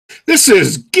This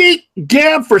is Geek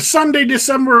Gab for Sunday,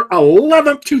 December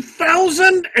 11th,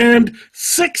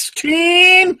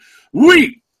 2016.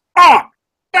 We are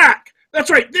back. That's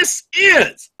right. This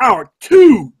is our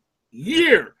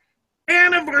 2-year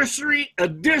anniversary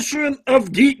edition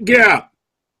of Geek Gab.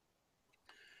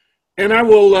 And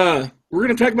we're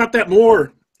going to talk about that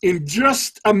more in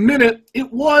just a minute.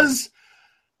 It was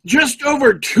just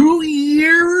over 2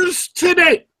 years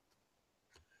today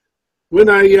when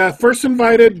I first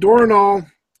invited Dornall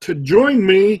to join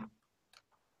me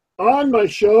on my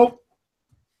show.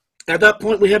 At that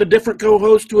point, we had a different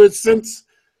co-host who has since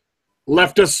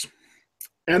left us.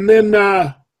 And then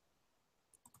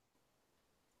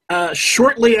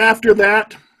shortly after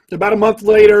that, about a month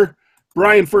later,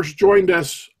 Brian first joined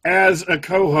us as a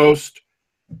co-host.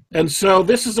 And so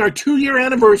this is our 2-year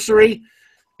anniversary.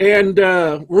 And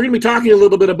we're going to be talking a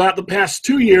little bit about the past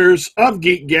 2 years of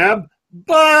Geek Gab.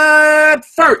 But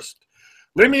first,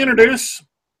 let me introduce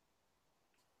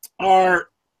our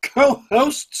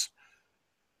co-hosts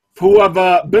who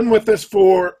have been with us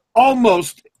for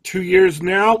almost 2 years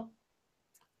now.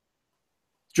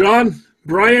 John,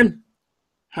 Brian,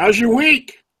 how's your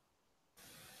week?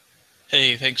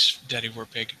 Hey, thanks, Daddy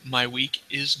Warpig. My week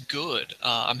is good.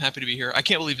 I'm happy to be here. I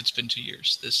can't believe it's been 2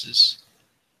 years. It's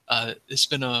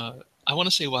been I want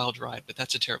to say wild ride, but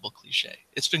that's a terrible cliche.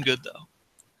 It's been good, though.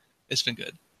 It's been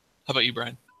good. How about you,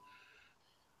 Brian?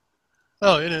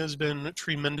 Oh, it has been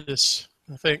tremendous.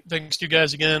 Thanks to you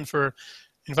guys again for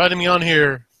inviting me on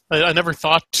here. I never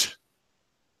thought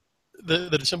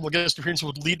that a simple guest appearance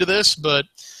would lead to this, but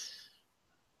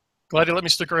glad you let me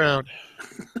stick around.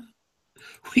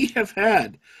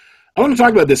 I want to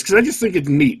talk about this because I just think it's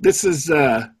neat. This is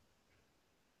kind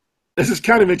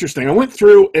of interesting. I went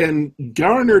through and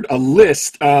garnered a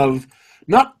list of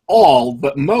not all,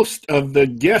 but most of the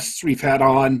guests we've had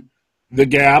on the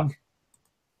Gab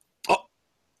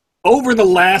over the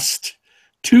last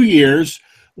 2 years.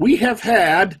 We have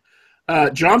had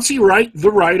John C. Wright, the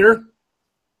writer.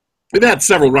 We've had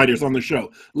several writers on the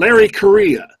show. Larry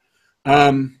Correia,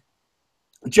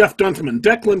 Jeff Dunteman,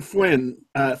 Declan Finn,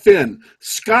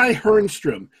 Sky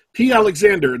Hernstrom, P.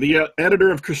 Alexander, the editor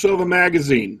of Kursova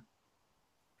Magazine,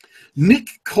 Nick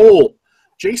Cole,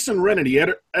 Jason Renedy,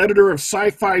 editor of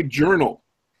Sci-Fi Journal.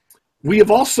 We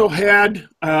have also had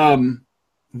the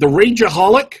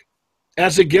Rageaholic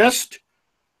as a guest.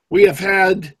 We have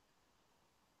had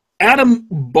Adam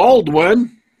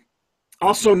Baldwin,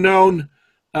 also known,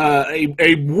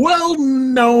 a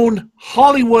well-known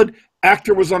Hollywood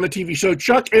actor, was on the TV show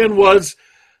Chuck and was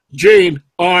Jane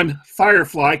on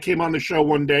Firefly, came on the show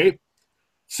one day.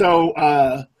 So,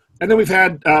 and then we've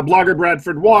had blogger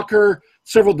Bradford Walker,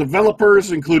 several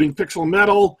developers, including Pixel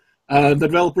Metal, the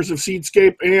developers of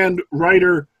Seedscape, and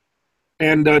writer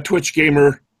and Twitch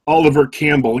gamer Oliver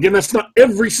Campbell. Again, that's not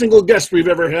every single guest we've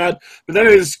ever had, but that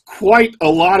is quite a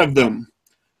lot of them.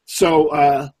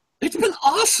 So it's been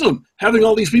awesome having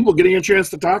all these people, getting a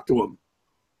chance to talk to them.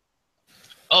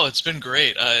 Oh, it's been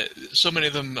great. So many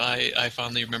of them I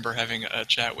fondly remember having a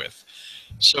chat with.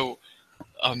 So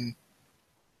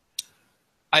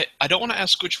I don't want to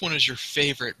ask which one is your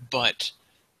favorite, but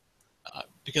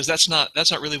because that's not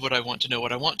really what I want to know.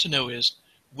 What I want to know is,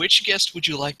 which guest would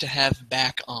you like to have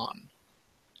back on?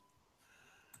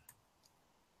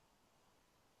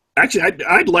 Actually,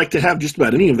 I'd like to have just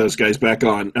about any of those guys back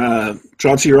on.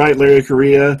 John C. Wright, Larry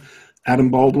Correia, Adam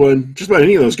Baldwin, just about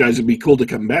any of those guys would be cool to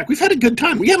come back. We've had a good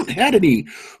time. We haven't had any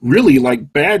really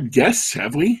bad guests,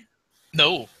 have we?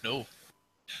 No.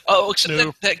 Oh,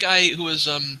 except that guy who was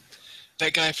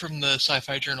that guy from the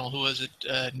Sci-Fi Journal. Who was it?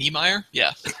 Niemeyer?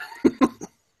 Yeah.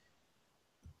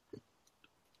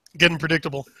 Getting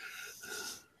predictable.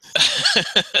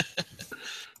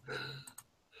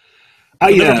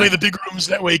 I never play the big rooms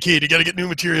that way, kid. You got to get new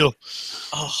material.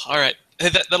 Oh, all right. Hey,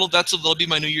 that'll be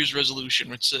my New Year's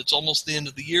resolution. It's almost the end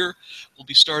of the year. We'll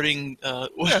be starting.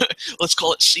 Let's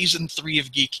call it season 3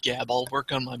 of Geek Gab. I'll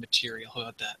work on my material. How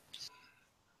about that?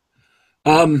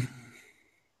 And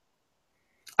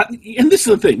this is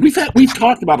the thing. We've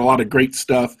talked about a lot of great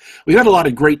stuff. We've had a lot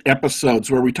of great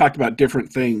episodes where we talked about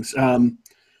different things.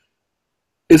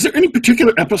 Is there any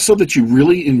particular episode that you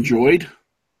really enjoyed?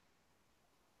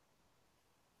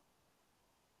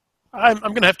 I'm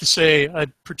going to have to say I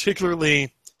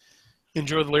particularly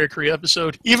enjoyed the Larry Correia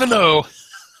episode, even though,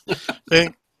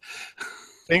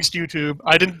 thanks to YouTube,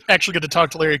 I didn't actually get to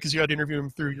talk to Larry because you had to interview him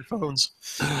through your phones.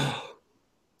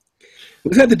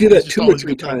 We've had to do that 2 or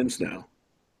 3 times now.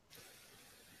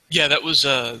 Yeah, that was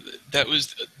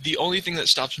the only thing that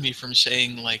stopped me from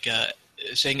saying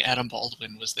Adam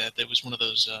Baldwin was that it was one of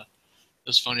those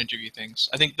phone interview things.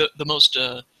 I think the most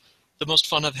the most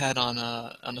fun I've had on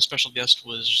a special guest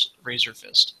was Razor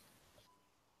Fist.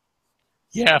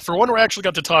 Yeah, for one where I actually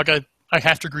got to talk, I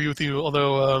have to agree with you.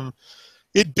 Although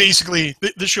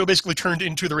this show basically turned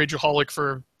into the Rageaholic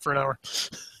for an hour,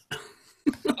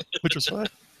 which was fun.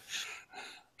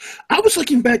 I was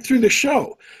looking back through the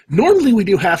show. Normally we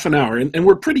do half an hour, and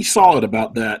we're pretty solid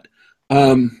about that.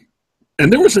 And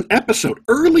there was an episode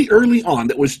early on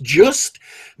that was just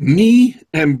me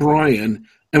and Brian,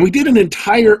 and we did an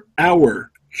entire hour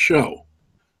show,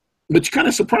 which kind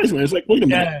of surprised me. I was like, wait a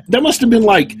minute. Yeah. That must have been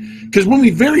like, because when we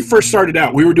very first started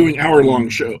out, we were doing hour-long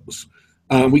shows.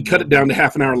 We cut it down to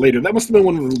half an hour later. That must have been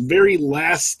one of the very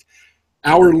last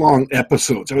hour-long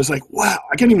episodes. I was like, wow,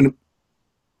 I can't even...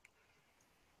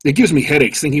 It gives me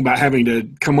headaches thinking about having to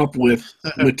come up with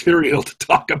material to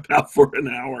talk about for an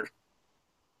hour.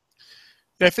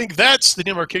 I think that's the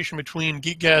demarcation between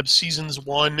Geek Gab seasons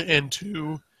 1 and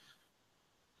 2.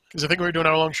 Because I think we were doing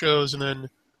hour-long shows and then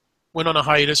went on a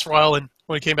hiatus for a while. And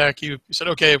when we came back, you said,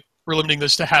 okay, we're limiting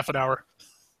this to half an hour.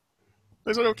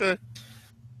 I said, okay.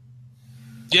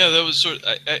 Yeah, that was sort of,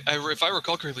 if I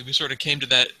recall correctly, we sort of came to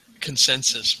that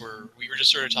consensus where we were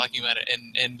just sort of talking about it,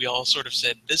 and we all sort of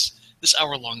said, this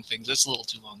hour-long thing, that's a little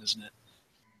too long, isn't it?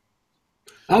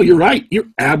 Oh, you're right. You're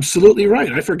absolutely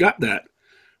right. I forgot that.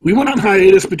 We went on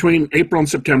hiatus between April and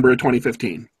September of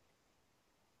 2015.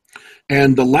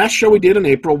 And the last show we did in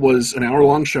April was an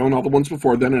hour-long show, and all the ones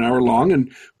before then an hour long.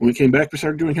 And when we came back, we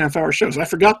started doing half-hour shows. I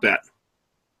forgot that.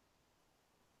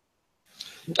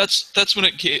 That's when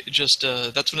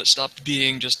that's when it stopped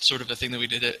being just sort of a thing that we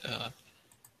did it,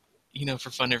 for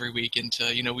fun every week. And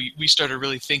we started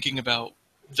really thinking about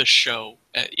the show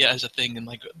as a thing and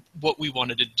like what we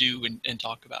wanted to do and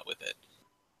talk about with it.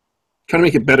 Trying to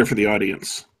make it better for the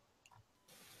audience.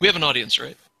 We have an audience,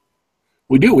 right?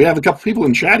 We do. We have a couple people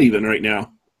in chat even right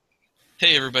now.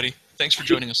 Hey, everybody. Thanks for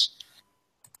joining us.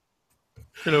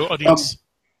 Hello, audience.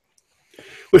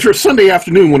 Which for Sunday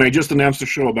afternoon, when I just announced the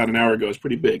show about an hour ago, is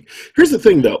pretty big. Here's the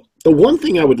thing, though. The one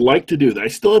thing I would like to do that I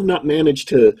still have not managed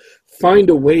to find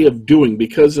a way of doing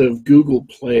because of Google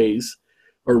Plays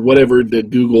or whatever the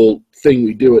Google thing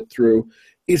we do it through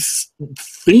is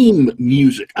theme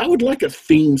music. I would like a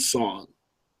theme song.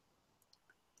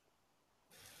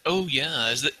 Oh,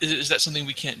 yeah. Is that something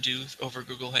we can't do over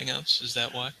Google Hangouts? Is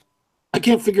that why? I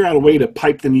can't figure out a way to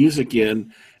pipe the music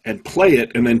in and play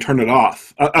it and then turn it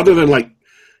off. Other than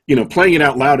playing it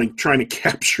out loud and trying to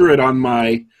capture it on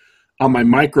my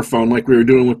microphone like we were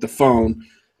doing with the phone.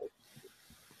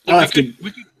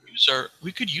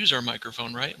 We could use our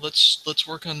microphone, right? Let's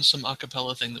work on some a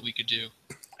cappella thing that we could do.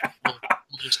 We'll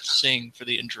just sing for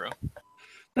the intro.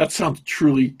 That sounds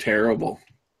truly terrible.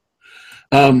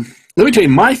 Let me tell you,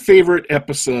 my favorite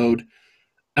episode,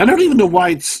 I don't even know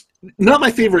why it's not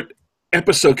my favorite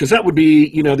episode, because that would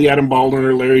be, the Adam Baldwin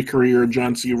or Larry Correia or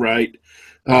John C. Wright.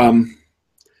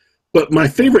 But my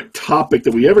favorite topic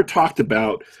that we ever talked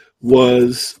about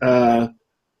was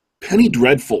Penny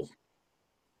Dreadful,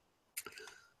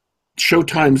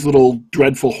 Showtime's little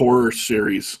dreadful horror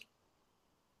series.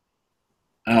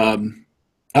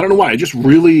 I don't know why. I just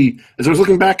really, as I was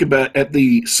looking back at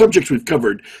the subjects we've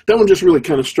covered, that one just really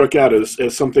kind of struck out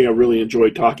as something I really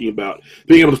enjoyed talking about.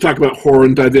 Being able to talk about horror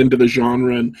and dive into the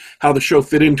genre and how the show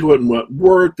fit into it and what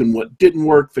worked and what didn't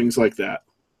work, things like that.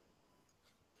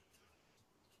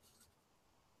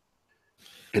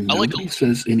 And nobody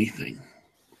says anything.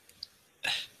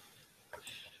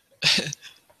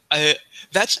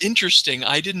 That's interesting.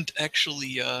 I didn't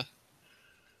actually...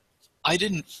 I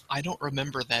don't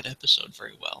remember that episode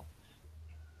very well.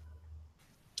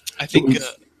 I think it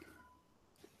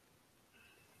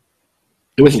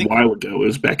was a while ago. It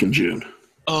was back in June.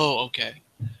 Oh, okay.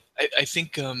 I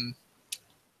think I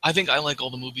like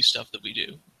all the movie stuff that we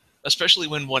do, especially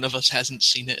when one of us hasn't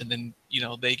seen it, and then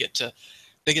they get to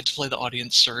play the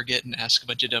audience surrogate and ask a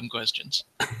bunch of dumb questions.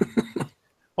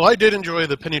 Well, I did enjoy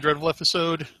the Penny Dreadful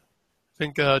episode. I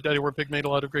think Daddy Warpig made a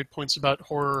lot of great points about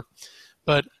horror,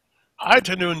 but I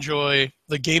tend to enjoy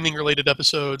the gaming-related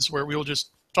episodes where we will just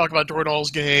talk about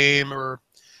Dornall's game, or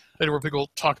Daddy Warpig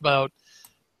will talk about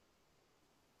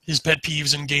his pet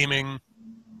peeves in gaming.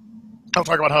 I'll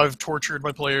talk about how I've tortured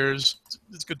my players.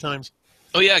 It's good times.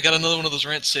 Oh yeah, I got another one of those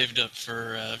rants saved up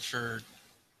for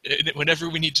whenever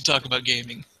we need to talk about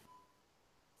gaming.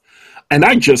 And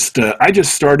I just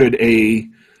started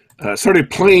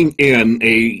playing in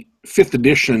a 5th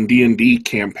edition D&D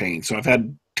campaign. So I've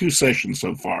had 2 sessions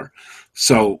so far.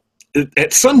 So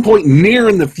at some point near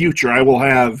in the future, I will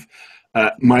have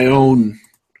my own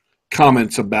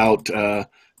comments about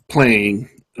playing,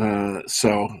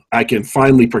 so I can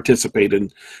finally participate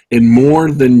in more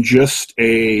than just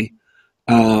a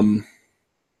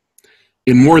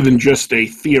in more than just a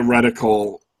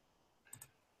theoretical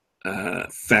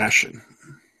fashion.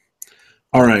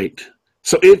 All right.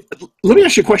 So let me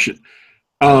ask you a question.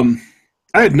 I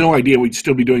had no idea we'd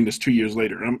still be doing this 2 years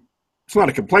later. It's not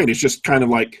a complaint. It's just kind of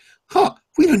like,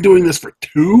 we've been doing this for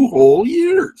 2 whole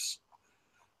years.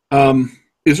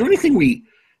 Is there anything we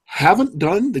haven't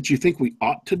done that you think we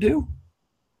ought to do?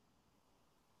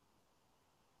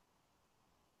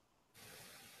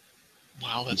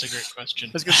 Wow, that's a great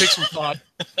question. It's going to take some thought.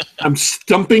 I'm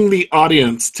stumping the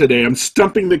audience today. I'm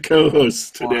stumping the co-hosts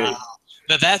today. Wow.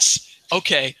 Now that's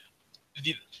okay.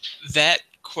 That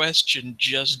question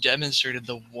just demonstrated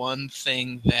the one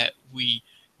thing that we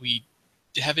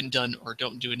haven't done or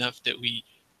don't do enough that we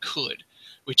could,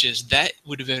 which is that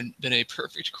would have been a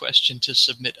perfect question to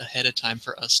submit ahead of time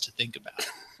for us to think about.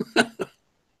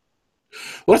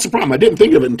 Well, that's the problem. I didn't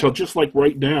think of it until just like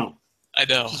right now. I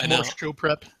know. More show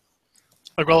prep.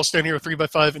 Like, I'll stand here with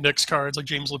 3x5 index cards like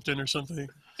James Lipton or something.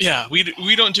 Yeah,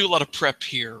 we don't do a lot of prep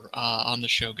here on the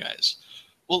show, guys.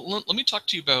 Well, let me talk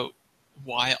to you about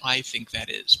why I think that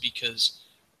is, because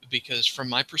from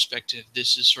my perspective,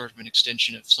 this is sort of an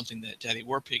extension of something that Daddy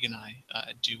Warpig and I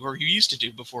do, or he used to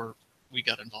do before we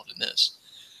got involved in this.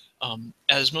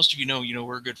 As most of you know,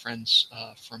 we're good friends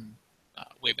from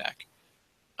way back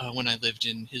when I lived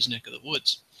in his neck of the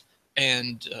woods,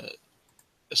 and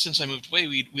since I moved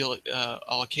away,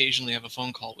 I'll occasionally have a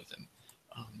phone call with him,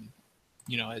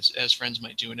 as friends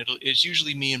might do, and it's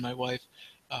usually me and my wife.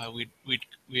 We'd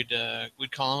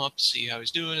call him up, see how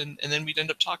he's doing, and then we'd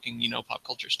end up talking, pop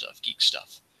culture stuff, geek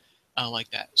stuff,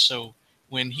 like that. So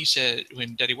when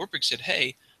Daddy Warpig said,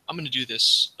 "Hey, I'm going to do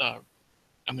this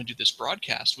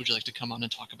broadcast. Would you like to come on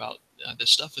and talk about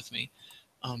this stuff with me?"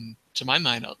 To my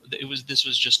mind, this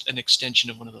was just an extension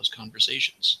of one of those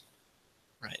conversations,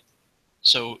 right?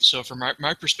 So from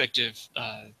my perspective,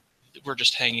 we're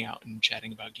just hanging out and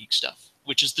chatting about geek stuff,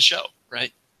 which is the show,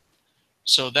 right?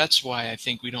 So that's why I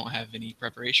think we don't have any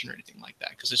preparation or anything like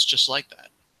that, because it's just like that.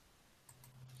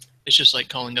 It's just like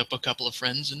calling up a couple of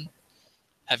friends and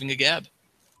having a gab.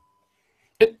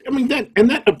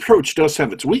 That approach does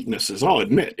have its weaknesses, I'll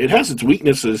admit. It has its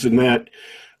weaknesses in that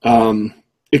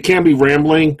it can be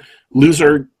rambling, lose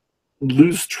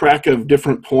track of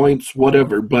different points,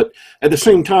 whatever. But at the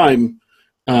same time,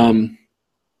 I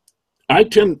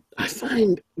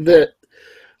find that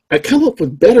I come up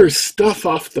with better stuff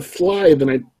off the fly than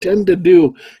I tend to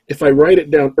do if I write it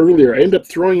down earlier. I end up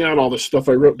throwing out all the stuff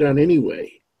I wrote down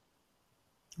anyway.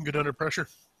 Good under pressure.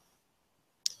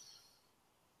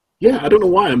 Yeah, I don't know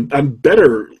why. I'm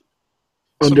better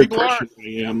under pressure than I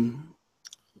am.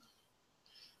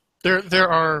 There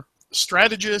are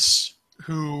strategists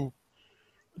who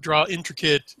draw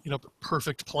intricate,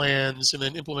 perfect plans and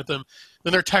then implement them.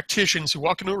 Then there are tacticians who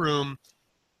walk into a room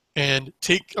and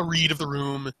take a read of the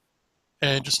room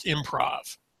and just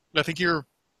improv. And I think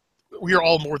we are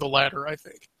all more the latter, I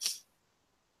think.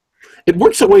 It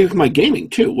works that way with my gaming,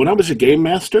 too. When I was a game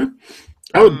master,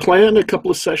 I would plan a couple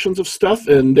of sessions of stuff,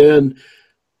 and then,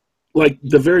 like,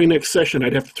 the very next session,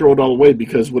 I'd have to throw it all away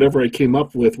because whatever I came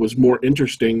up with was more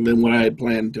interesting than what I had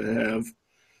planned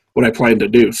to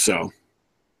do, so...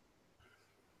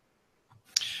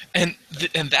 And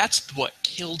that's what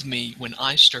killed me when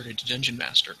I started to Dungeon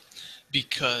Master,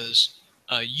 because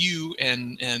you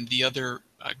and the other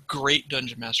great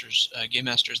Dungeon Masters, game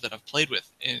masters that I've played with,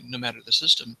 no matter the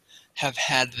system, have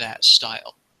had that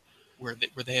style, where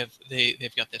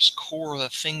they've got this core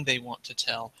thing they want to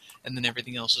tell, and then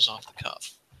everything else is off the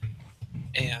cuff,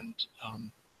 and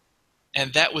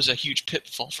that was a huge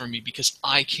pitfall for me because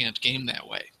I can't game that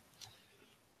way,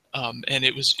 and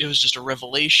it was just a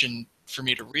revelation for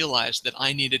me to realize that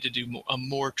I needed to do a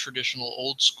more traditional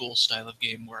old school style of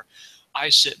game where I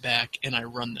sit back and I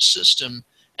run the system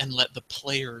and let the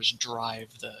players drive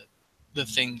the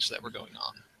things that were going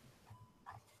on.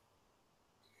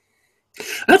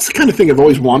 That's the kind of thing I've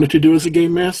always wanted to do as a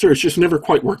game master. It's just never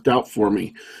quite worked out for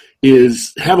me,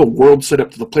 is have a world set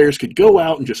up that the players could go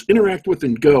out and just interact with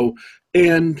and go,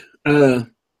 and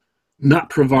not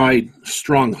provide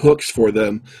strong hooks for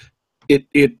them.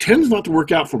 It tends not to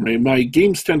work out for me. My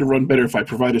games tend to run better if I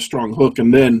provide a strong hook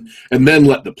and then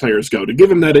let the players go, to give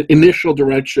them that initial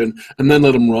direction and then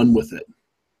let them run with it.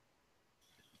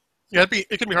 Yeah,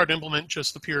 it can be hard to implement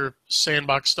just the pure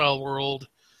sandbox-style world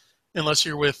unless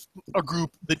you're with a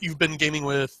group that you've been gaming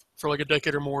with for like a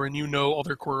decade or more and you know all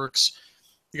their quirks.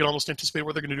 You can almost anticipate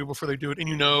what they're going to do before they do it, and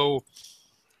you know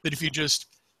that if you just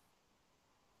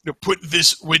put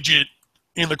this widget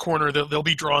in the corner, they'll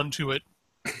be drawn to it.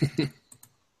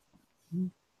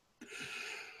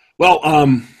 Well, I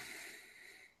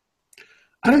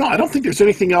don't know. I don't think there's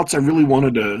anything else I really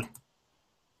wanted to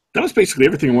that was basically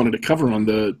everything I wanted to cover on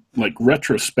the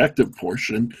retrospective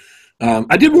portion.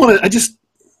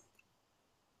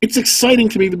 It's exciting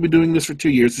to me that we're doing this for 2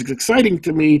 years. It's exciting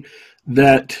to me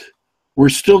that we're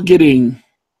still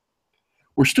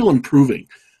improving.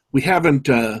 We haven't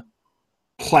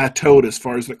plateaued as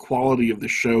far as the quality of the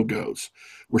show goes.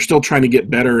 We're still trying to get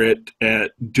better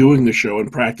at doing the show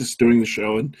and practice doing the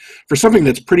show. And for something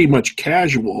that's pretty much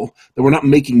casual, that we're not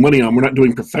making money on, we're not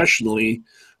doing professionally,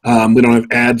 we don't have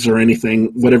ads or anything,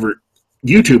 whatever.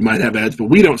 YouTube might have ads, but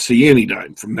we don't see any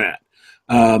dime from that.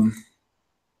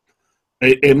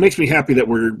 It makes me happy that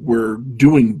we're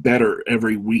doing better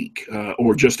every week,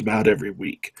 or just about every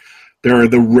week. There are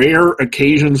the rare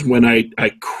occasions when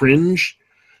I cringe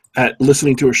at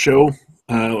listening to a show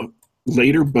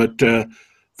later, but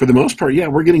for the most part, yeah,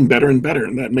 we're getting better and better,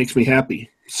 and that makes me happy.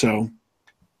 So,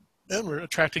 and we're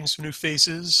attracting some new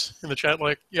faces in the chat,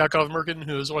 like Yakov Merkin,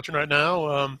 who is watching right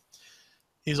now.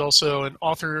 He's also an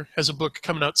author, has a book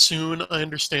coming out soon, I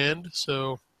understand.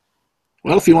 So,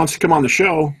 well, if he wants to come on the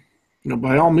show,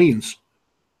 by all means.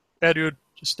 Yeah, dude,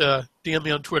 just DM me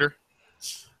on Twitter.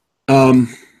 So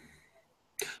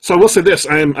I will say this: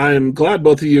 I am glad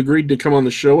both of you agreed to come on the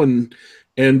show and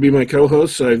be my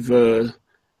co-hosts. I've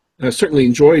certainly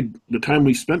enjoyed the time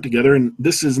we spent together, and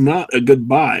this is not a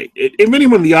goodbye. If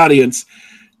anyone in the audience,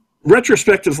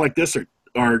 retrospectives like this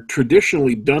are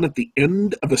traditionally done at the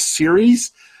end of a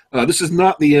series. This is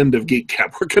not the end of Geek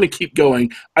Gab. We're going to keep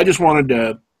going. I just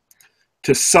wanted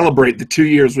to celebrate the 2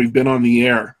 years we've been on the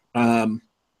air. Thank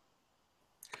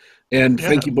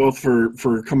you both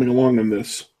for coming along on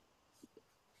this.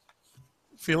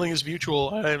 Feeling is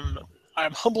mutual.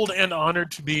 I'm humbled and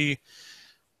honored to be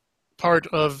part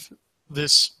of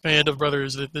this band of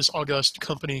brothers, this august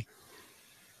company.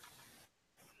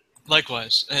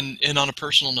 Likewise, and on a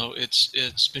personal note,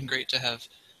 it's been great to have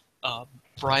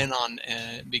Brian on,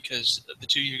 because the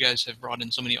two of you guys have brought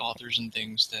in so many authors and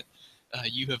things that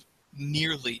you have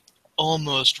nearly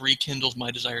almost rekindled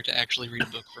my desire to actually read a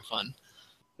book for fun.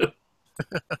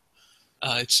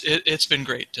 It's been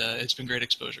great. It's been great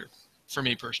exposure for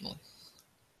me personally.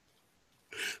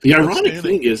 The ironic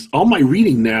thing is, all my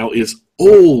reading now is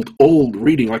old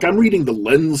reading. Like, I'm reading the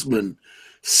Lensman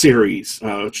series,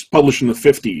 which is published in the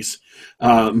 50s.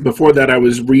 Before that, I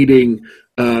was reading,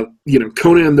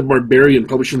 Conan the Barbarian,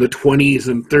 published in the 20s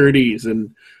and 30s,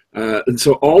 and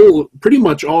so pretty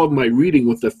much all of my reading,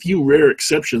 with a few rare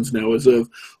exceptions now, is of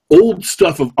old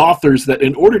stuff of authors that,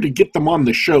 in order to get them on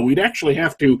the show, we'd actually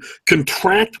have to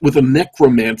contract with a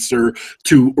necromancer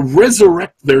to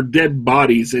resurrect their dead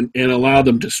bodies and allow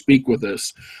them to speak with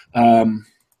us.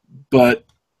 But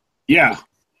yeah.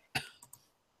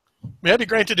 May I be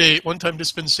granted a one-time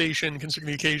dispensation concerning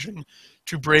the occasion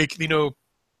to break the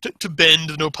to bend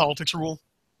the no politics rule?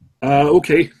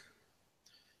 Okay.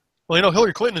 Well,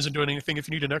 Hillary Clinton isn't doing anything if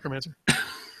you need a necromancer.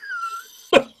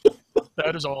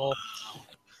 That is all.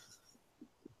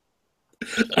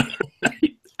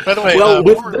 By the way,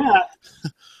 that,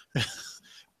 I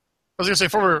was going to say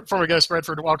former guest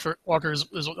Bradford Walker is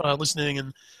listening,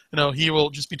 and he will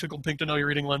just be tickled pink to know you're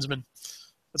reading Lensman.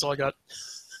 That's all I got.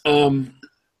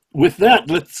 With that,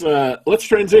 let's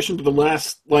transition to the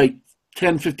last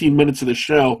 10-15 minutes of the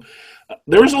show.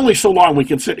 There is only so long we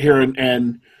can sit here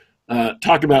and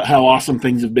talk about how awesome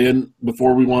things have been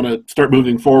before we want to start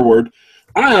moving forward.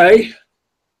 I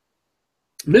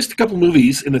missed a couple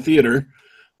movies in the theater,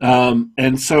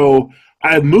 and so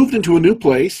I moved into a new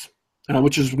place,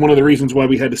 which is one of the reasons why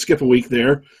we had to skip a week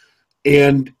there.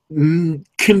 And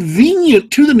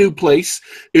convenient to the new place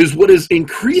is what is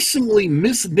increasingly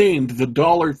misnamed the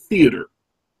Dollar Theater,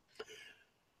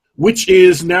 which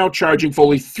is now charging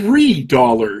fully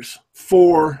 $3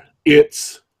 for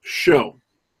its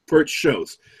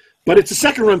shows. But it's a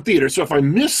second-run theater, so if I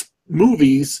miss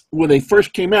movies when they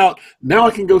first came out, now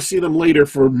I can go see them later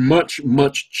for much,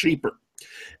 much cheaper.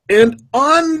 And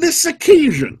on this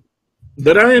occasion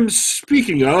that I am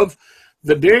speaking of,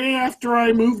 the day after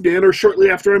I moved in, or shortly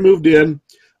after I moved in,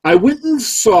 I went and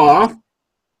saw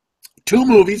two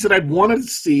movies that I'd wanted to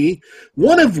see,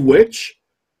 one of which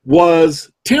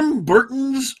was Tim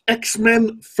Burton's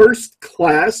X-Men First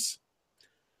Class,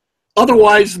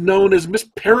 otherwise known as Miss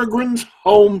Peregrine's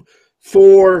Home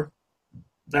for,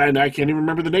 and I can't even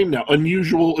remember the name now,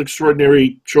 Unusual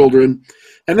Extraordinary Children.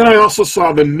 And then I also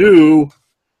saw the new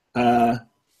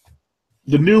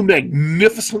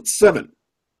Magnificent Seven.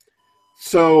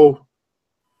 So,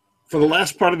 for the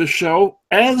last part of the show,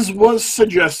 as was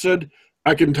suggested,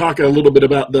 I can talk a little bit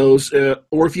about those,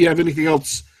 or if you have anything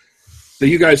else that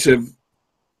you guys have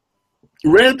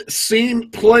read, seen,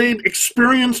 played,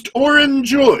 experienced, or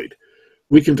enjoyed,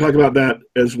 we can talk about that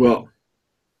as well.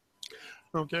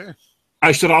 Okay.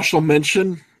 I should also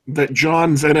mention that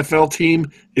John's NFL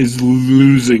team is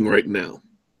losing right now.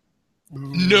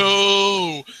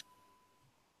 No.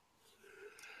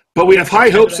 But we have high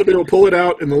hopes that they'll pull it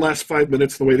out in the last 5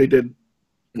 minutes the way they did,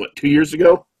 2 years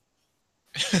ago?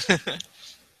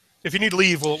 If you need to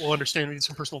leave, we'll understand. We need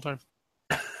some personal time.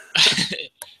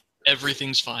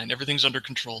 Everything's fine. Everything's under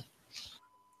control.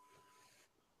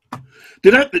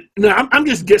 I'm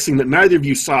just guessing that neither of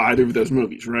you saw either of those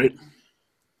movies, right?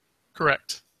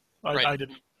 Correct. Right. I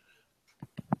didn't.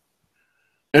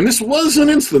 And this was an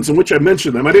instance in which I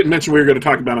mentioned them. I didn't mention we were going to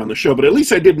talk about it on the show, but at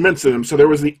least I did mention them, so there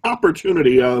was the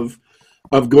opportunity of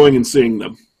going and seeing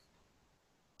them.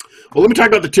 Well, let me talk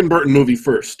about the Tim Burton movie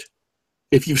first.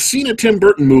 If you've seen a Tim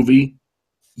Burton movie,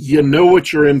 you know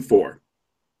what you're in for.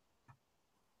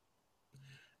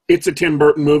 It's a Tim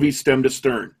Burton movie, stem to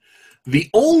stern. The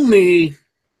only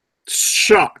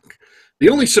shock, the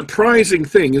only surprising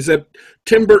thing is that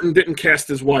Tim Burton didn't cast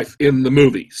his wife in the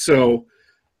movie.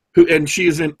 And she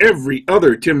is in every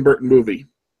other Tim Burton movie.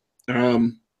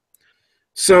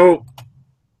 So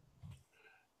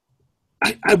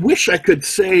I wish I could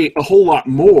say a whole lot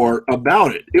more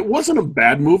about it. It wasn't a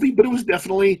bad movie, but it was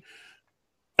definitely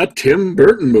a Tim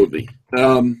Burton movie.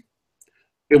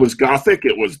 It was gothic.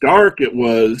 It was dark. It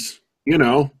was,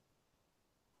 it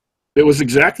was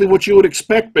exactly what you would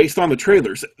expect based on the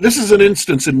trailers. This is an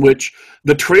instance in which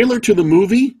the trailer to the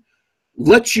movie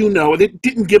lets you know, and it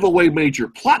didn't give away major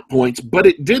plot points, but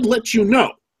it did let you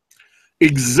know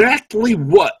exactly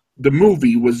what the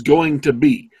movie was going to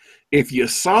be. If you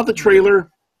saw the trailer,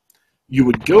 you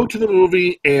would go to the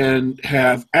movie and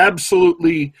have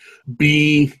absolutely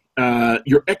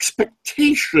your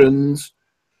expectations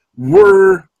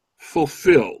were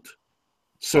fulfilled.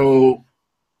 So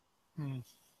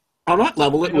on that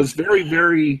level, it was very,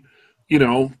 very,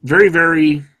 very,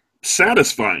 very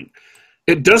satisfying.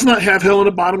 It does not have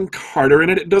Helena Bonham Carter in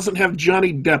it. It doesn't have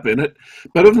Johnny Depp in it.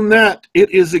 But other than that,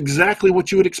 it is exactly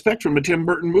what you would expect from a Tim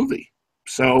Burton movie.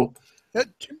 So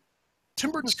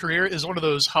Tim Burton's career is one of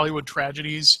those Hollywood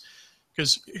tragedies,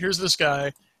 because here's this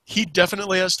guy. He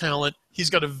definitely has talent. He's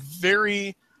got a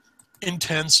very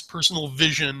intense personal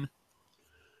vision,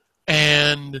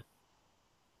 and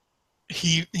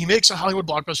he makes a Hollywood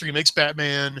blockbuster. He makes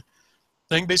Batman.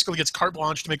 Then basically gets carte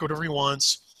blanche to make whatever he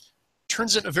wants.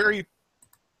 Turns it a very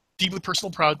deeply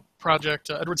personal project,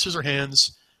 Edward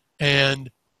Scissorhands,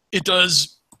 and it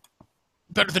does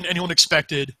better than anyone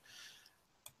expected.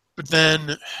 But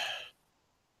then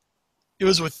it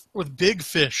was with Big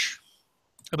Fish,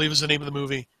 I believe is the name of the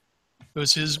movie. It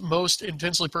was his most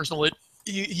intensely personal.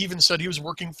 He even said he was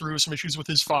working through some issues with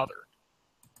his father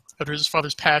after his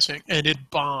father's passing, and it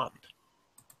bombed.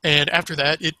 And after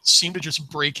that, it seemed to just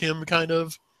break him, kind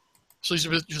of. So he's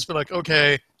just been like,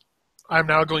 okay, I'm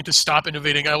now going to stop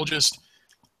innovating. I will just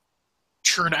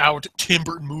churn out Tim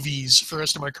Burton movies for the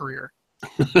rest of my career.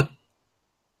 And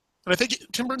I think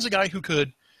Tim Burton's a guy who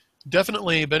could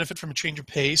definitely benefit from a change of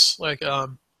pace. Like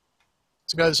some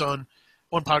guys on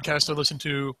one podcast I listened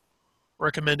to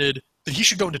recommended that he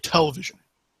should go into television.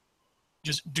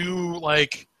 Just do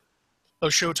like a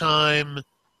Showtime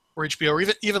or HBO or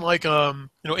even like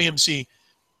AMC.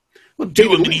 Well, do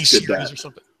David a mini Lynch did series that. or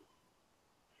something.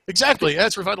 Exactly. Yeah,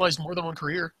 it's revitalized more than one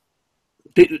career.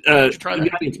 The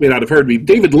audience may not have heard me.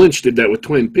 David Lynch did that with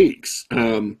Twin Peaks.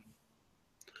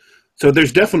 So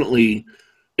there's definitely,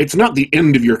 it's not the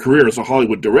end of your career as a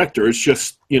Hollywood director. It's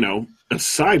just, a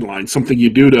sideline, something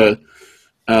you do to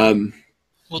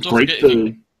break the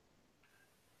boredom.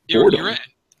 You're right.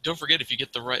 Don't forget, if you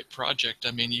get the right project,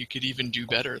 I mean, you could even do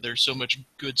better. There's so much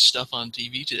good stuff on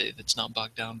TV today that's not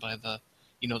bogged down by the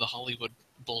Hollywood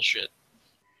bullshit.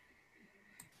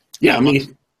 Yeah, I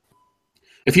mean,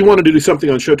 if you wanted to do something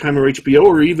on Showtime or HBO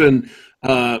or even,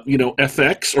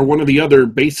 FX or one of the other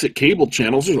basic cable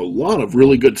channels, there's a lot of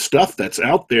really good stuff that's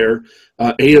out there.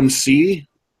 AMC,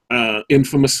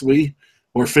 infamously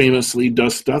or famously,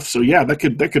 does stuff. So yeah, that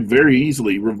could very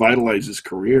easily revitalize his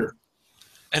career.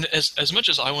 And as much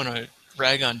as I want to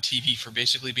rag on TV for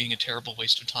basically being a terrible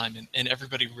waste of time, and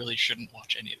everybody really shouldn't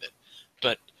watch any of it,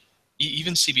 but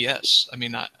even CBS, I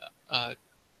mean,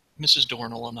 Mrs.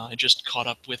 Dornell and I just caught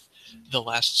up with the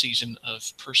last season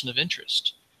of Person of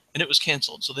Interest, and it was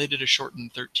canceled, so they did a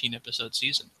shortened 13-episode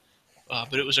season.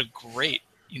 But it was a great,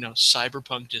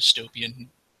 cyberpunk dystopian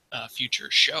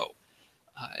future show,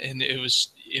 and it was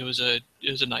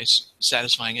a nice,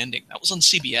 satisfying ending. That was on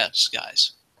CBS,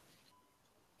 guys.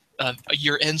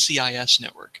 Your NCIS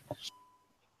network.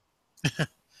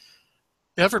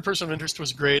 Yeah, for Person of Interest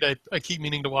was great. I keep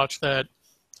meaning to watch that.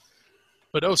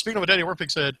 But speaking of what Daddy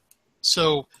Warpig said,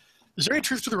 so Is there any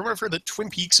truth to the rumor that Twin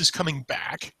Peaks is coming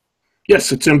back?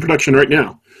 Yes, it's in production right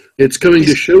now. It's coming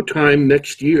to Showtime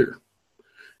next year.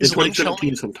 In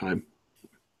 2017 sometime.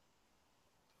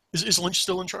 Is Lynch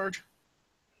still in charge?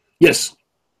 Yes.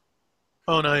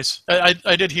 Oh, nice.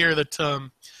 I did hear that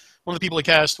one of the people he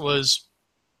cast was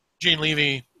Jane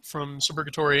Levy from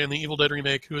Suburgatory and the Evil Dead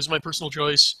remake, who is my personal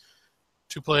choice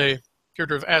to play the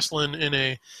character of Aslan in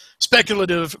a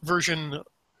speculative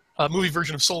movie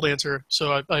version of Soul Dancer.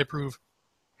 So I approve.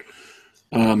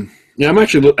 Yeah, I'm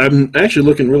actually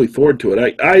looking really forward to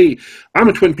it. I'm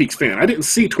a Twin Peaks fan. I didn't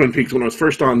see Twin Peaks when it was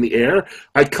first on the air.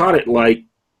 I caught it like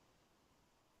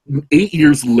 9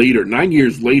 years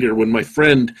later, when my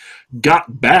friend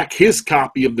got back his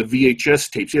copy of the VHS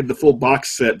tapes. He had the full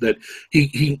box set that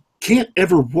he can't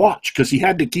ever watch because he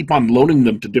had to keep on loaning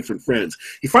them to different friends.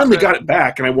 He finally got it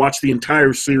back, and I watched the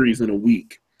entire series in a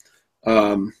week.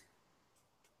 And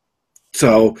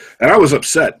I was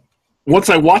upset. Once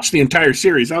I watched the entire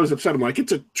series, I was upset. I'm like,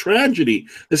 it's a tragedy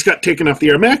this got taken off the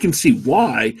air. I mean, I can see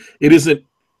why. It isn't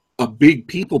a big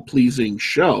people-pleasing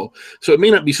show, so it may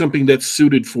not be something that's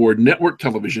suited for network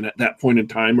television at that point in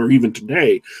time or even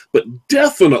today, but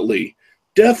definitely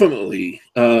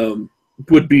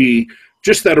would be,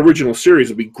 just that original series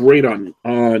would be great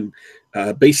on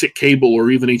basic cable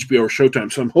or even HBO or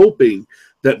Showtime. So I'm hoping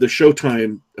that the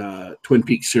Showtime Twin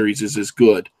Peaks series is as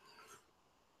good.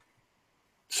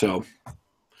 So,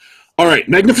 all right,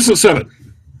 Magnificent Seven.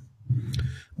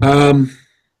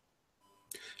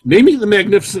 Naming the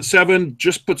Magnificent Seven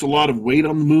just puts a lot of weight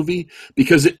on the movie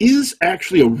because it is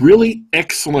actually a really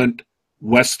excellent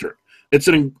Western. It's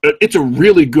a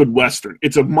really good Western.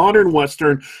 It's a modern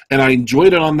Western, and I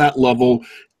enjoyed it on that level.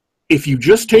 If you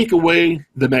just take away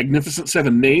the Magnificent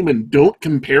Seven name and don't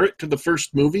compare it to the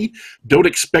first movie, don't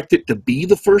expect it to be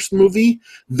the first movie,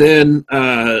 then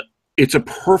it's a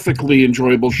perfectly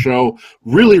enjoyable show.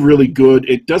 Really, really good.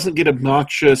 It doesn't get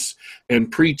obnoxious and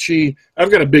preachy.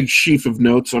 I've got a big sheaf of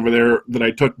notes over there that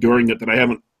I took during it that I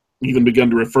haven't even begun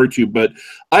to refer to, but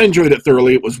I enjoyed it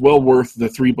thoroughly. It was well worth the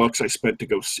 $3 I spent to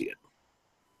go see it.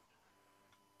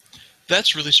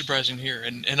 That's really surprising to hear,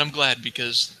 and I'm glad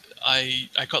because I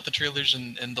caught the trailers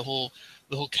and the whole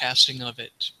casting of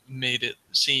it made it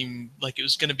seem like it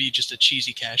was going to be just a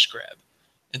cheesy cash grab,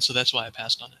 and so that's why I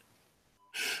passed on it.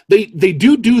 They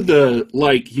do the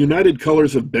like United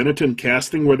Colors of Benetton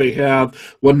casting where they have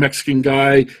one Mexican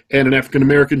guy and an African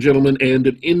American gentleman and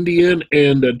an Indian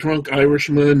and a drunk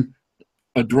Irishman,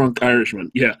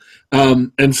 yeah,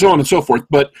 and so on and so forth.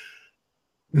 But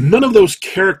none of those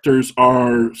characters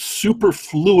are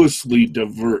superfluously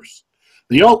diverse.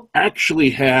 They all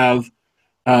actually have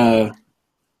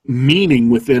meaning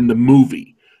within the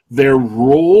movie. Their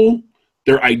role,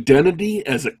 their identity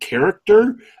as a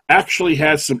character actually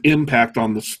has some impact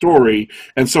on the story,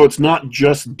 and so it's not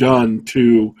just done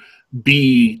to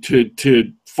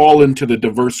fall into the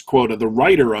diverse quota. The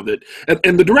writer of it,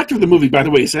 and the director of the movie, by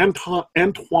the way, is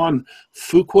Antoine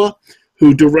Fuqua,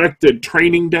 who directed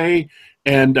Training Day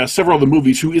and several of the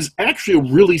movies, who is actually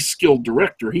a really skilled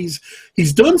director. He's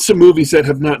done some movies that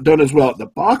have not done as well at the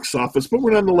box office, but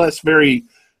were nonetheless very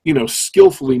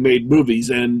skillfully made movies,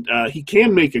 and he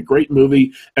can make a great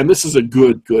movie, and this is a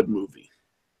good movie.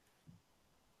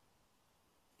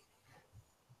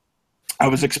 I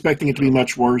was expecting it to be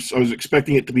much worse. I was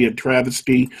expecting it to be a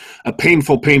travesty, a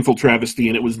painful travesty,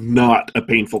 and it was not a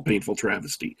painful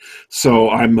travesty. So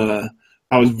I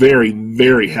was very,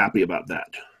 very happy about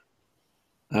that.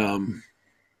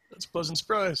 That's a pleasant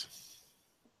surprise.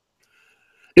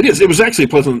 It is. It was actually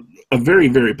a very,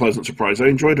 very pleasant surprise. I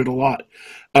enjoyed it a lot.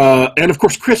 And of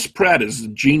course, Chris Pratt is a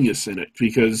genius in it,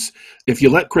 because if you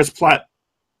let Chris Pratt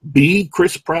be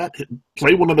Chris Pratt,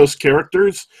 play one of those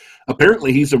characters,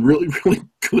 apparently he's a really, really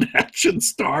good action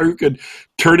star who could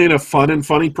turn in a fun and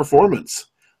funny performance.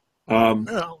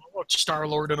 I'll watch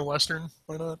Star-Lord in a Western.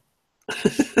 Why not?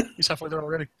 He's halfway there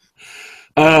already.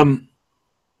 And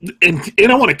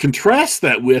I want to contrast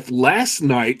that with last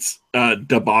night's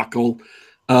debacle.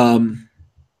 I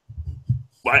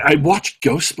watched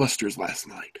Ghostbusters last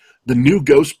night. The new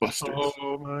Ghostbusters.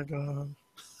 Oh, my God.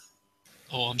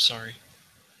 Oh, I'm sorry.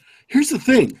 Here's the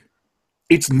thing.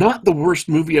 It's not the worst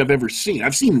movie I've ever seen.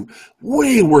 I've seen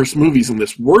way worse movies than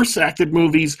this. Worse acted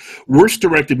movies, worse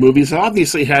directed movies. It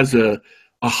obviously has a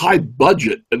high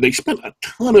budget, and they spent a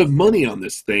ton of money on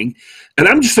this thing. And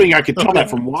I'm just saying I could tell that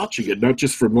from watching it, not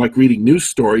just from reading news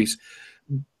stories.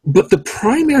 But the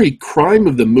primary crime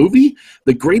of the movie,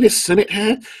 the greatest sin it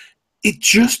had, it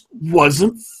just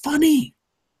wasn't funny.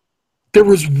 There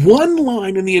was one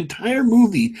line in the entire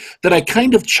movie that I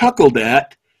kind of chuckled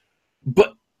at,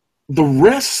 but the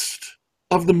rest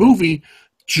of the movie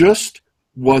just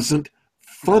wasn't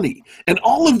funny. And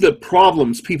all of the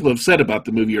problems people have said about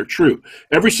the movie are true.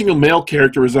 Every single male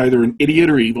character is either an idiot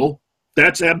or evil.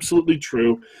 That's absolutely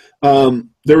true.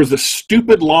 There was a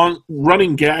stupid long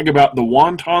running gag about the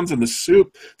wontons in the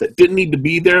soup that didn't need to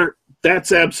be there.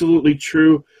 That's absolutely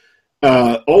true.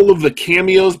 All of the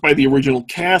cameos by the original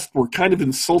cast were kind of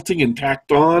insulting and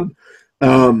tacked on.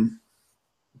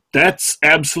 That's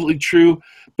absolutely true.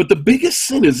 But the biggest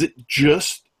sin is it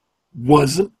just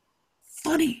wasn't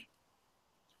funny.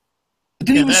 It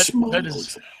didn't even smile.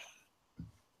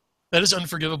 That is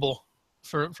unforgivable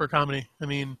for comedy. I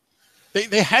mean,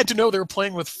 they had to know they were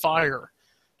playing with fire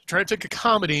to try to take a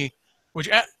comedy, which,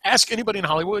 ask anybody in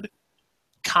Hollywood,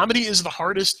 comedy is the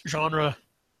hardest genre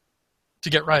to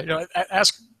get right. You know,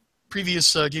 ask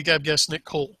previous Geek Gab guest Nick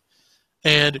Cole,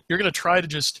 and you're going to try to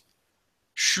just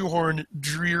shoehorn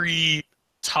dreary,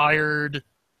 tired,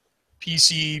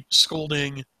 PC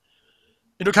scolding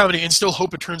into a comedy and still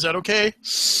hope it turns out okay.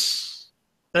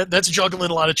 That's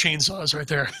juggling a lot of chainsaws right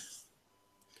there.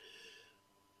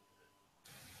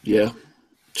 Yeah.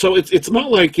 So it's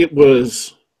not like it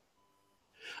was...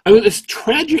 I mean, it's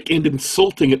tragic and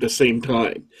insulting at the same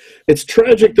time. It's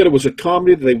tragic that it was a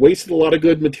comedy, that they wasted a lot of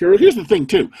good material. Here's the thing,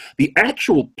 too. The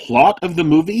actual plot of the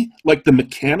movie, like the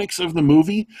mechanics of the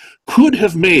movie, could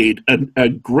have made a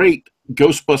great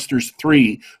Ghostbusters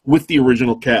 3 with the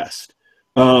original cast.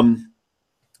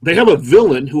 They have a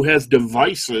villain who has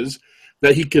devices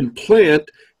that he can plant,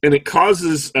 and it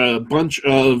causes a bunch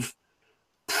of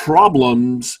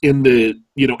problems in the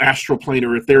astral plane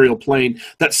or ethereal plane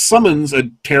that summons a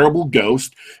terrible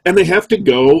ghost, and they have to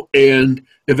go and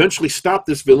eventually stop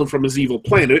this villain from his evil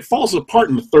plan. And it falls apart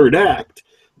in the third act,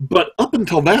 but up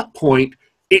until that point,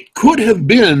 it could have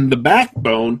been the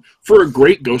backbone for a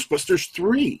great Ghostbusters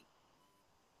 3.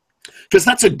 Because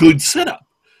that's a good setup.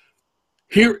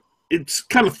 Here, it's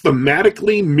kind of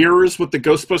thematically mirrors what the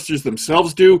Ghostbusters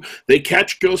themselves do. They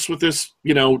catch ghosts with this,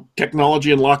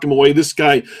 technology and lock them away. This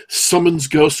guy summons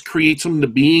ghosts, creates them into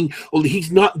being. Well,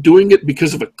 he's not doing it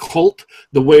because of a cult,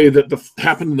 the way that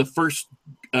happened in the first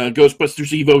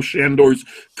Ghostbusters Evo Shandor's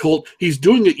cult. He's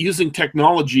doing it using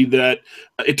technology that,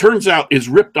 it turns out, is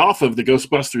ripped off of the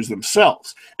Ghostbusters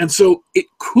themselves. And so it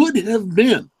could have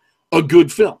been a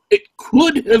good film. It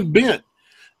could have been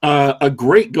a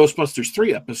great Ghostbusters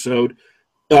 3 episode,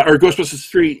 or Ghostbusters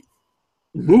 3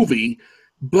 movie,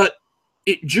 but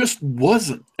it just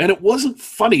wasn't. And it wasn't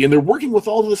funny. And they're working with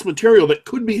all of this material that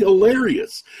could be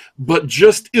hilarious, but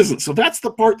just isn't. So that's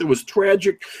the part that was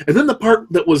tragic. And then the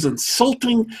part that was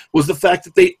insulting was the fact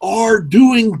that they are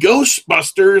doing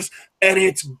Ghostbusters, and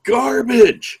it's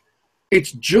garbage.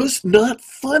 It's just not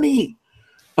funny.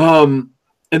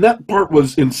 And that part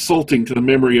was insulting to the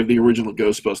memory of the original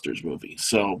Ghostbusters movie.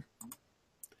 So,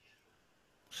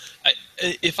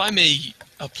 if I may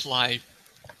apply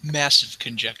massive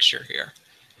conjecture here,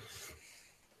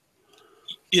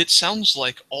 it sounds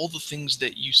like all the things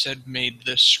that you said made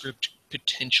the script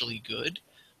potentially good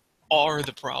are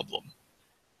the problem.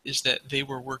 Is that they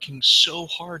were working so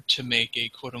hard to make a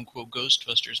quote-unquote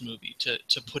Ghostbusters movie,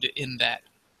 to put it in that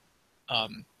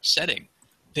setting.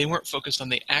 They weren't focused on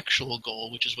the actual goal,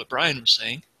 which is what Brian was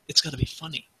saying. It's got to be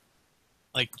funny.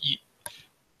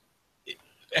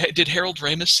 Did Harold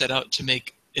Ramis set out to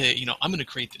make, I'm going to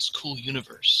create this cool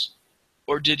universe?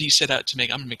 Or did he set out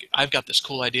to I've got this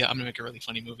cool idea, I'm going to make a really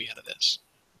funny movie out of this?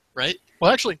 Right?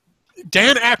 Well, actually,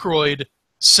 Dan Aykroyd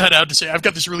set out to say, I've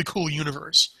got this really cool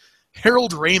universe.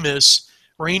 Harold Ramis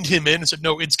reined him in and said,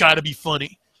 no, it's got to be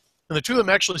funny. And the two of them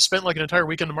actually spent like an entire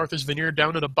weekend in Martha's Vineyard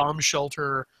down at a bomb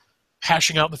shelter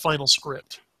hashing out the final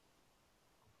script.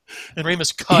 And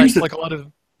Ramis cut like a lot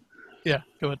of... Yeah,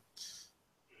 go ahead.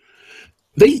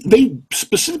 They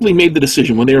specifically made the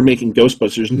decision when they were making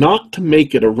Ghostbusters not to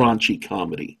make it a raunchy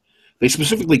comedy. They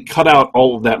specifically cut out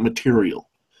all of that material.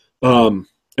 And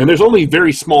there's only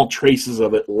very small traces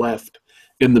of it left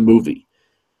in the movie.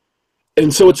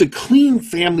 And so it's a clean,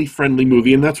 family-friendly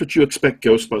movie, and that's what you expect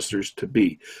Ghostbusters to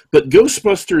be. But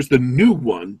Ghostbusters, the new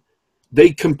one,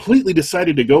 they completely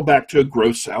decided to go back to a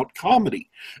gross-out comedy.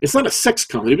 It's not a sex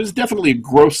comedy, but it's definitely a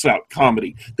gross-out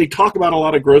comedy. They talk about a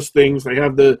lot of gross things. They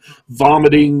have the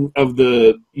vomiting of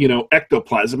the,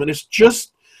 ectoplasm, and it's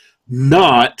just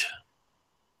not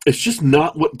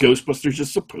what Ghostbusters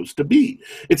is supposed to be.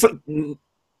 It's like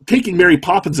taking Mary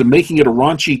Poppins and making it a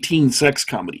raunchy teen sex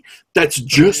comedy. That's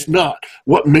just not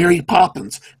what Mary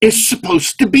Poppins is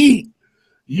supposed to be.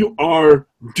 You are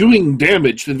doing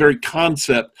damage to the very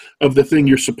concept of the thing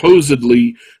you're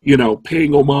supposedly,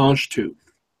 paying homage to.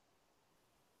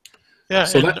 Yeah,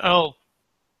 so go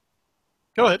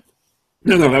ahead.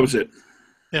 No, that was it.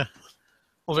 Yeah.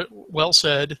 well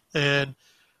said, and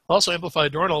also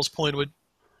amplified Dornall's point,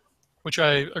 which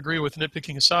I agree with,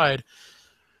 nitpicking aside,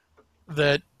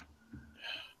 that,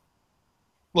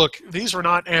 look, these are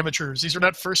not amateurs. These are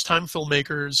not first-time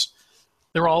filmmakers.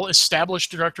 They're all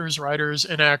established directors, writers,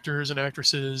 and actors and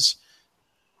actresses.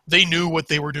 They knew what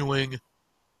they were doing.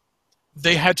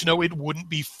 They had to know it wouldn't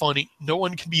be funny. No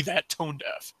one can be that tone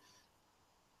deaf.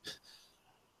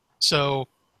 So,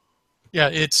 yeah,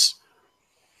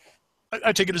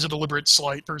 I take it as a deliberate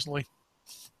slight, personally.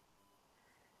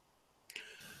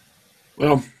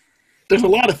 Well, there's a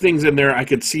lot of things in there I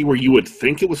could see where you would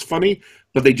think it was funny,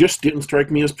 but they just didn't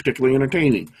strike me as particularly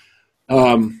entertaining.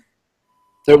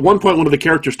 At one point, one of the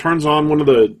characters turns on one of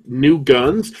the new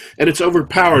guns, and it's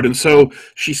overpowered, and so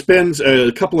she spends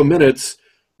a couple of minutes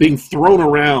being thrown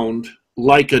around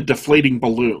like a deflating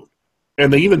balloon.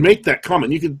 And they even make that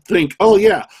comment. You could think, oh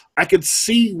yeah, I could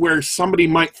see where somebody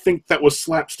might think that was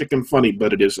slapstick and funny,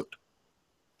 but it isn't.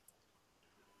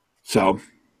 So,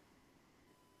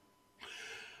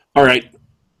 all right.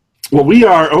 Well, we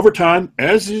are over time,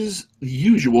 as is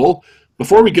usual.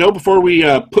 Before we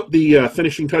put the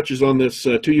finishing touches on this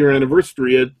 2-year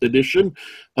anniversary edition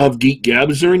of Geek Gab,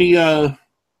 is there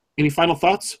any final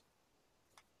thoughts?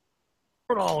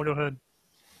 Go ahead.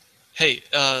 Hey,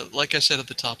 like I said at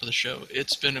the top of the show,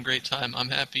 it's been a great time. I'm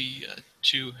happy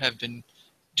to have been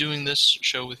doing this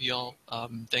show with y'all.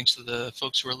 Thanks to the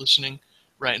folks who are listening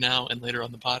right now and later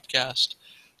on the podcast.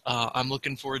 I'm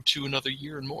looking forward to another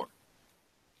year and more.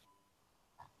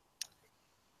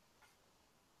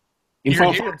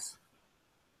 You're here.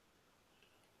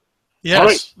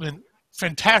 Yes, right. Been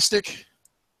fantastic.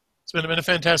 It's been a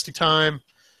fantastic time.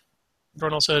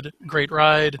 Dornall said, great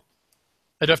ride.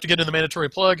 I do have to get in the mandatory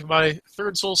plug. My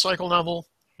third Soul Cycle novel,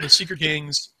 The Secret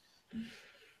Kings,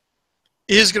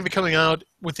 is going to be coming out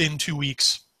within 2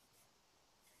 weeks.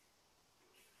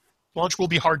 Launch will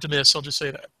be hard to miss, I'll just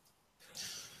say that.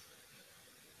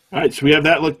 All right, so we have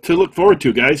that to look forward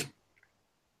to, guys.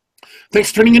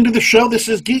 Thanks for tuning into the show. This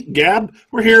is Geek Gab.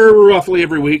 We're here roughly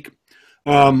every week,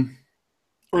 or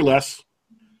less.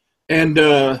 And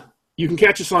you can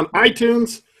catch us on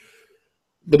iTunes.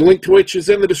 The link to which is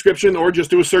in the description, or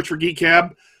just do a search for Geek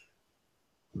Gab.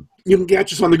 You can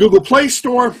catch us on the Google Play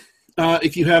Store.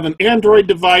 If you have an Android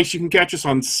device, you can catch us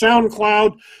on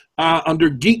SoundCloud under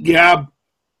Geek Gab.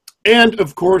 And,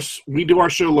 of course, we do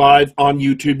our show live on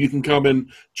YouTube. You can come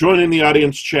and join in the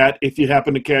audience chat if you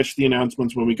happen to catch the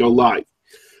announcements when we go live.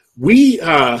 Is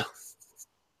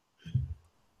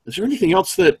there anything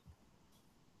else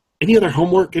any other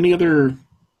homework, any other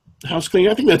house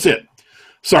cleaning? I think that's it.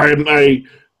 Sorry,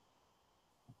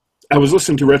 I was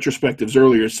listening to retrospectives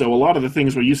earlier, so a lot of the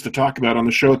things we used to talk about on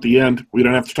the show at the end, we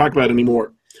don't have to talk about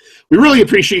anymore. We really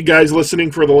appreciate you guys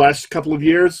listening for the last couple of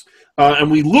years,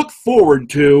 and we look forward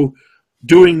to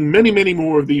doing many, many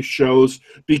more of these shows,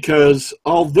 because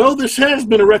although this has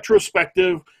been a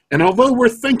retrospective, and although we're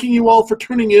thanking you all for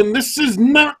tuning in, this is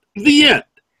not the end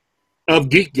of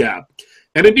Geek Gab.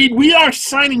 And indeed, we are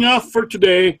signing off for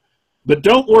today, but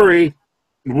don't worry,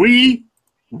 we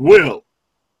will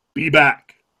be back.